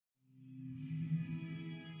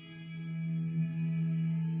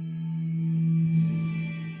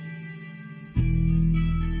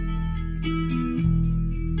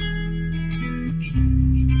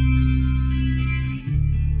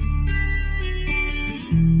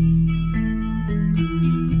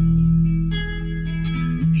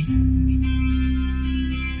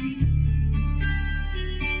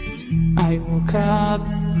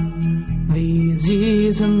This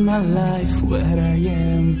isn't my life where I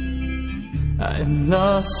am. I'm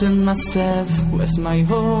lost in myself, where's my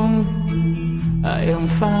home? I don't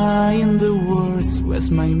find the words, where's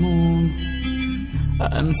my moon?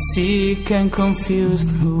 I'm sick and confused,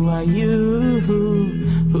 who are you?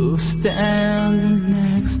 Who's standing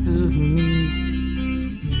next to me?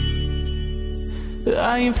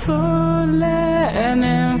 I'm falling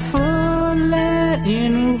and falling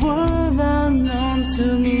in a world unknown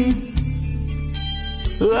to me.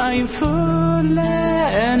 I'm falling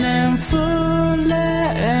and falling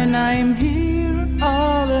and I'm here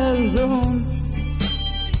all alone.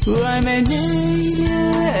 I'm an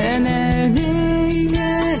alien,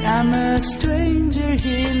 I'm a stranger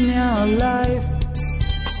in your life.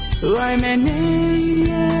 I'm an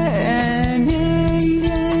alien,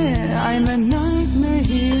 I'm a nightmare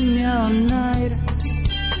in your night.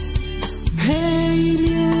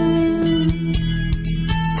 Alien,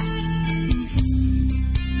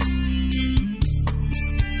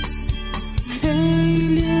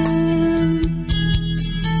 alien.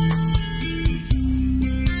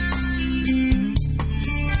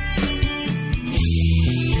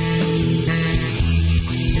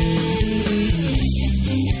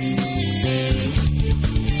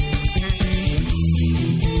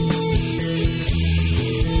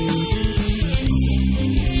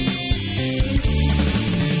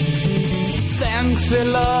 Thanks a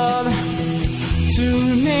lot to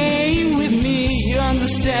remain with me. You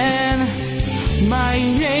understand, my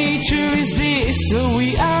nature is this, so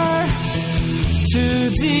we are too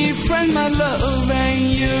different, my love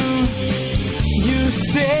and you. You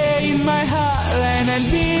stay in my heart and I'll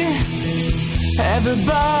be ever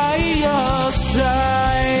by your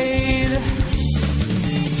side.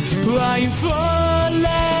 I'm falling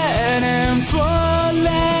and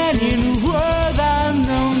falling in a world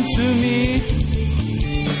unknown to me.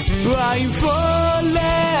 I'm falling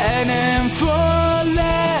and falling,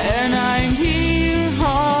 I'm here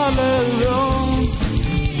all alone.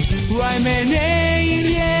 I'm an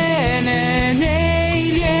alien,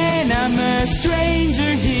 I'm a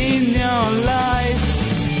stranger in your life.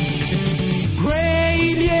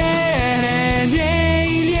 Alien,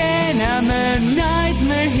 I'm a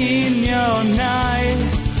nightmare in your night.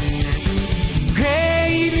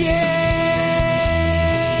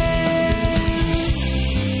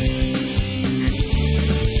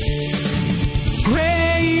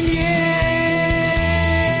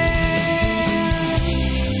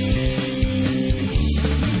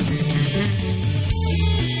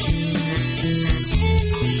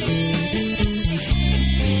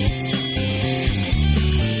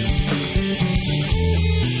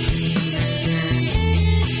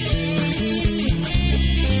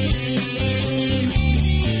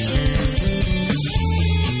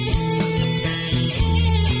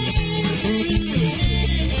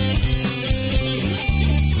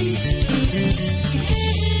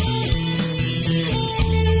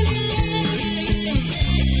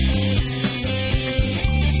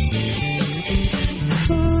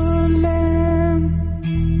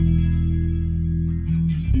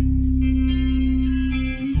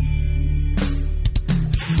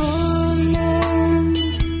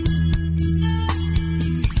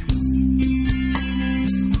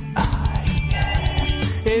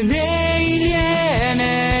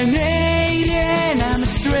 An alien, I'm a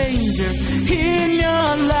stranger in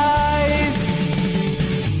your life.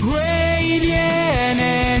 Alien,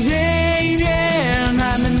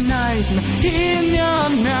 I'm a nightmare in your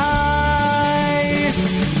night.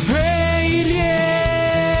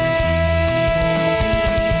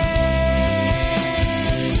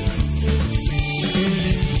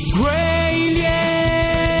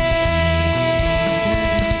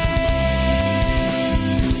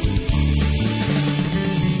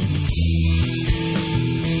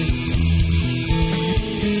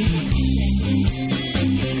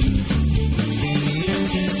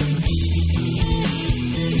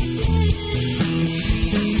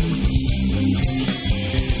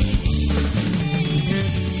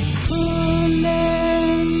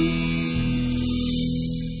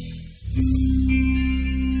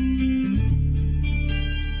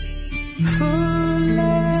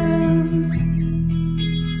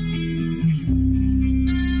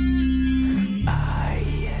 I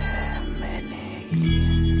am an alien.